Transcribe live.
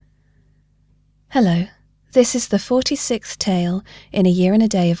Hello, this is the 46th tale in a year and a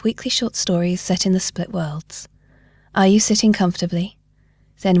day of weekly short stories set in the Split Worlds. Are you sitting comfortably?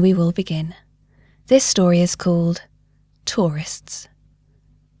 Then we will begin. This story is called Tourists.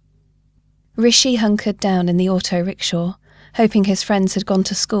 Rishi hunkered down in the auto rickshaw, hoping his friends had gone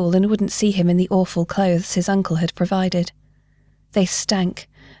to school and wouldn't see him in the awful clothes his uncle had provided. They stank,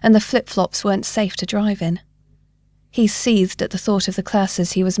 and the flip-flops weren't safe to drive in. He seethed at the thought of the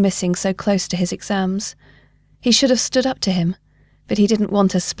classes he was missing so close to his exams. He should have stood up to him, but he didn't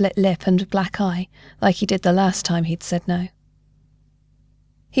want a split lip and black eye like he did the last time he'd said no.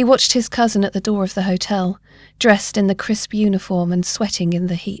 He watched his cousin at the door of the hotel, dressed in the crisp uniform and sweating in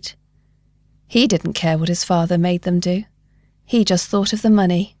the heat. He didn't care what his father made them do. He just thought of the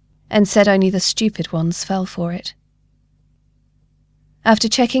money, and said only the stupid ones fell for it. After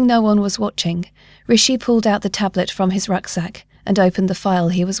checking no one was watching, Rishi pulled out the tablet from his rucksack and opened the file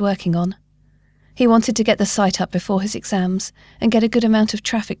he was working on. He wanted to get the site up before his exams and get a good amount of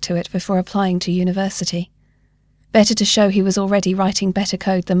traffic to it before applying to university. Better to show he was already writing better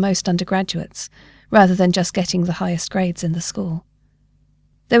code than most undergraduates, rather than just getting the highest grades in the school.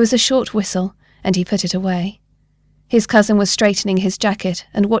 There was a short whistle, and he put it away. His cousin was straightening his jacket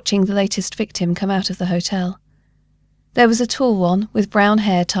and watching the latest victim come out of the hotel. There was a tall one with brown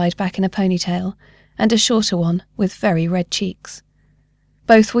hair tied back in a ponytail, and a shorter one with very red cheeks.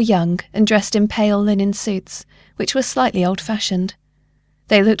 Both were young and dressed in pale linen suits, which were slightly old-fashioned.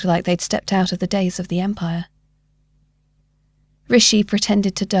 They looked like they'd stepped out of the days of the Empire. Rishi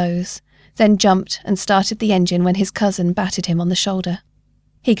pretended to doze, then jumped and started the engine when his cousin batted him on the shoulder.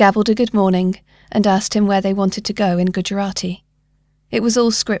 He gabbled a good morning and asked him where they wanted to go in Gujarati. It was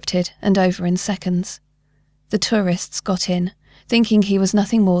all scripted and over in seconds. The tourists got in, thinking he was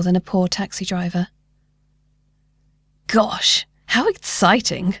nothing more than a poor taxi driver. "Gosh, how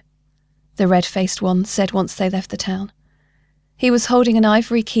exciting," the red-faced one said once they left the town. He was holding an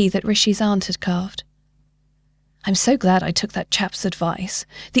ivory key that Rishi's aunt had carved. "I'm so glad I took that chap's advice.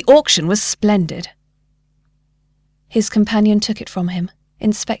 The auction was splendid." His companion took it from him,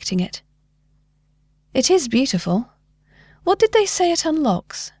 inspecting it. "It is beautiful. What did they say it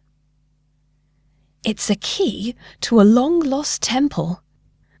unlocks?" "It's a key to a long-lost temple.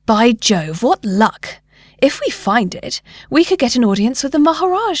 By Jove, what luck! If we find it, we could get an audience with the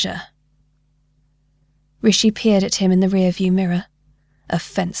Maharaja." Rishi peered at him in the rear-view mirror.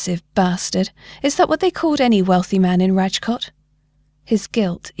 Offensive bastard. Is that what they called any wealthy man in Rajkot? His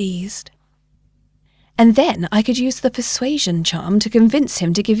guilt eased. "And then I could use the persuasion charm to convince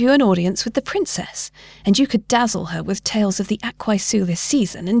him to give you an audience with the princess, and you could dazzle her with tales of the Aquae Sulis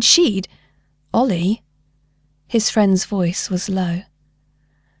season, and she'd—" "Ollie," his friend's voice was low,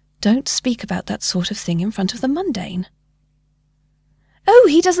 "don't speak about that sort of thing in front of the mundane." "Oh,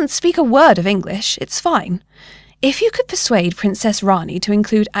 he doesn't speak a word of English. It's fine. If you could persuade Princess Rani to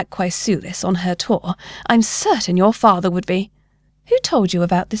include Aquae Sulis on her tour, I'm certain your father would be—" "Who told you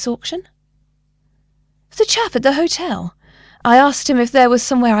about this auction?" "The chap at the hotel. I asked him if there was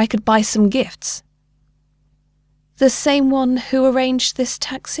somewhere I could buy some gifts." "The same one who arranged this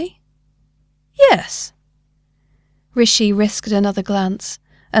taxi?" "Yes." Rishi risked another glance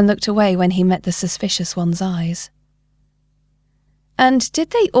and looked away when he met the suspicious one's eyes. "And did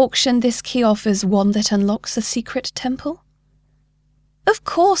they auction this key off as one that unlocks a secret temple?" "Of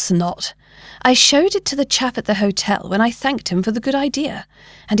course not. I showed it to the chap at the hotel when I thanked him for the good idea,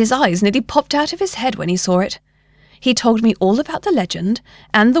 and his eyes nearly popped out of his head when he saw it. He told me all about the legend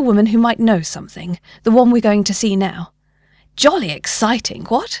and the woman who might know something, the one we're going to see now. Jolly exciting,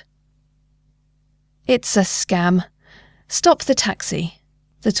 what?" "It's a scam. Stop the taxi,"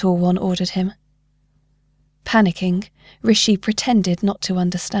 the tall one ordered him. Panicking, Rishi pretended not to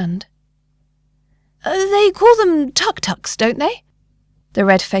understand. "They call them tuk-tuks, don't they?" The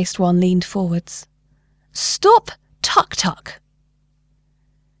red-faced one leaned forwards. "Stop tuk-tuk."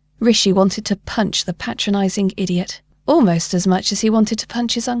 Rishi wanted to punch the patronising idiot, almost as much as he wanted to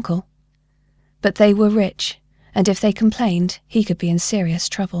punch his uncle. But they were rich, and if they complained, he could be in serious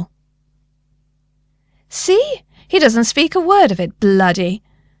trouble. "See? He doesn't speak a word of it, bloody.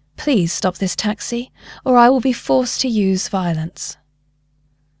 Please stop this taxi, or I will be forced to use violence."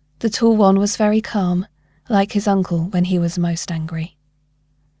 The tall one was very calm, like his uncle when he was most angry.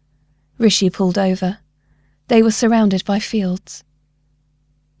 Rishi pulled over. They were surrounded by fields.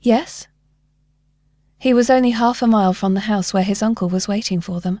 "Yes?" He was only half a mile from the house where his uncle was waiting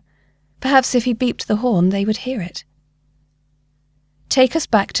for them. Perhaps if he beeped the horn, they would hear it. "Take us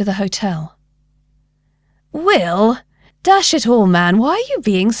back to the hotel." "Will, dash it all, man, why are you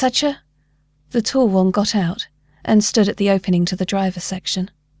being such a—" The tall one got out and stood at the opening to the driver's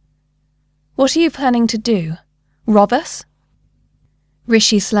section. What are you planning to do? Rob us?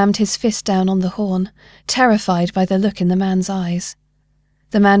 Rishi slammed his fist down on the horn, terrified by the look in the man's eyes.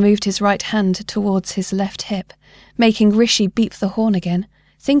 The man moved his right hand towards his left hip, making Rishi beep the horn again,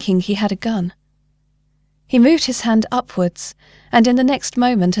 thinking he had a gun. He moved his hand upwards, and in the next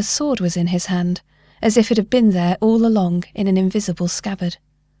moment a sword was in his hand, as if it had been there all along in an invisible scabbard.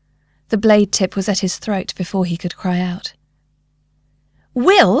 The blade tip was at his throat before he could cry out.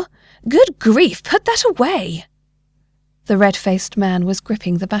 "Will! Good grief, put that away!" The red-faced man was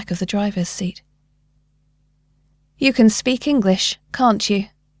gripping the back of the driver's seat. "You can speak English, can't you?"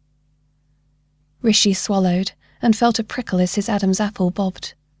 Rishi swallowed and felt a prickle as his Adam's apple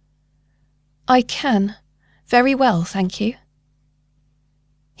bobbed. "I can. Very well, thank you."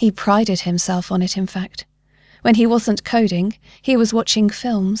 He prided himself on it, in fact. When he wasn't coding, he was watching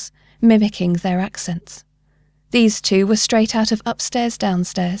films, mimicking their accents. These two were straight out of Upstairs,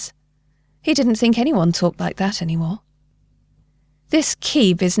 Downstairs. He didn't think anyone talked like that anymore. "This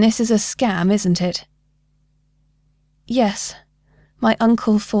key business is a scam, isn't it?" "Yes. My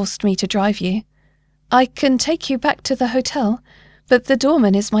uncle forced me to drive you. I can take you back to the hotel, but the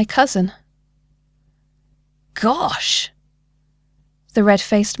doorman is my cousin." "Gosh!" The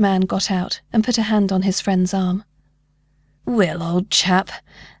red-faced man got out and put a hand on his friend's arm. "Will, old chap,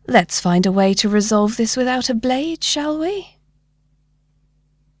 let's find a way to resolve this without a blade, shall we?"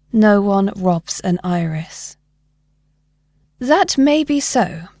 No one robs an iris. "That may be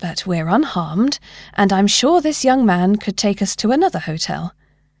so, but we're unharmed, and I'm sure this young man could take us to another hotel.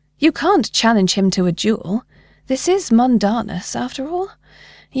 You can't challenge him to a duel. This is Mundanus, after all.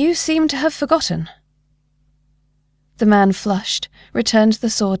 You seem to have forgotten." The man flushed, returned the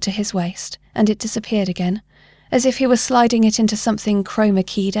sword to his waist, and it disappeared again, as if he were sliding it into something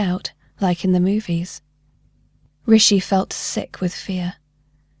chroma-keyed out, like in the movies. Rishi felt sick with fear.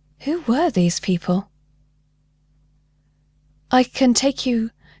 Who were these people? "I can take you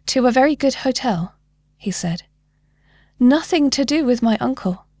to a very good hotel," he said. "Nothing to do with my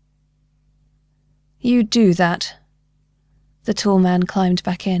uncle." "You do that." The tall man climbed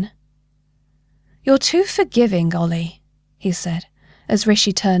back in. "You're too forgiving, Ollie," he said, as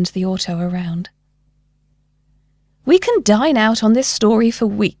Rishi turned the auto around. "We can dine out on this story for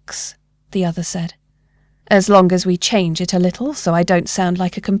weeks," the other said, "as long as we change it a little so I don't sound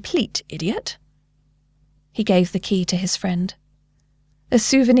like a complete idiot." He gave the key to his friend. "A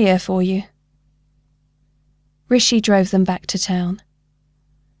souvenir for you." Rishi drove them back to town.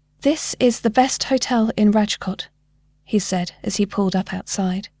 "This is the best hotel in Rajkot," he said as he pulled up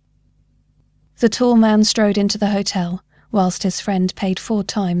outside. The tall man strode into the hotel, whilst his friend paid 4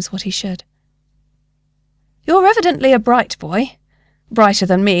 times what he should. "You're evidently a bright boy. Brighter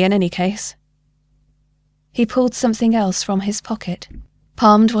than me in any case." He pulled something else from his pocket,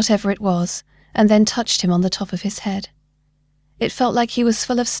 palmed whatever it was, and then touched him on the top of his head. It felt like he was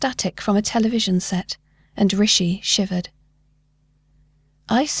full of static from a television set, and Rishi shivered.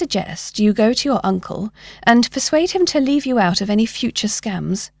 "I suggest you go to your uncle and persuade him to leave you out of any future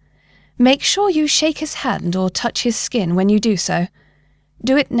scams. Make sure you shake his hand or touch his skin when you do so.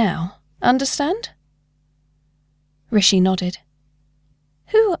 Do it now, understand?" Rishi nodded.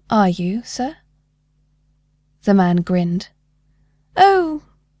 "Who are you, sir?" The man grinned. "Oh,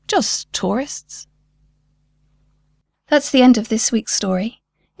 just tourists." That's the end of this week's story.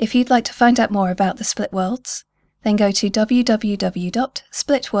 If you'd like to find out more about the Split Worlds, then go to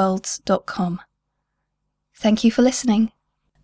www.splitworlds.com. Thank you for listening.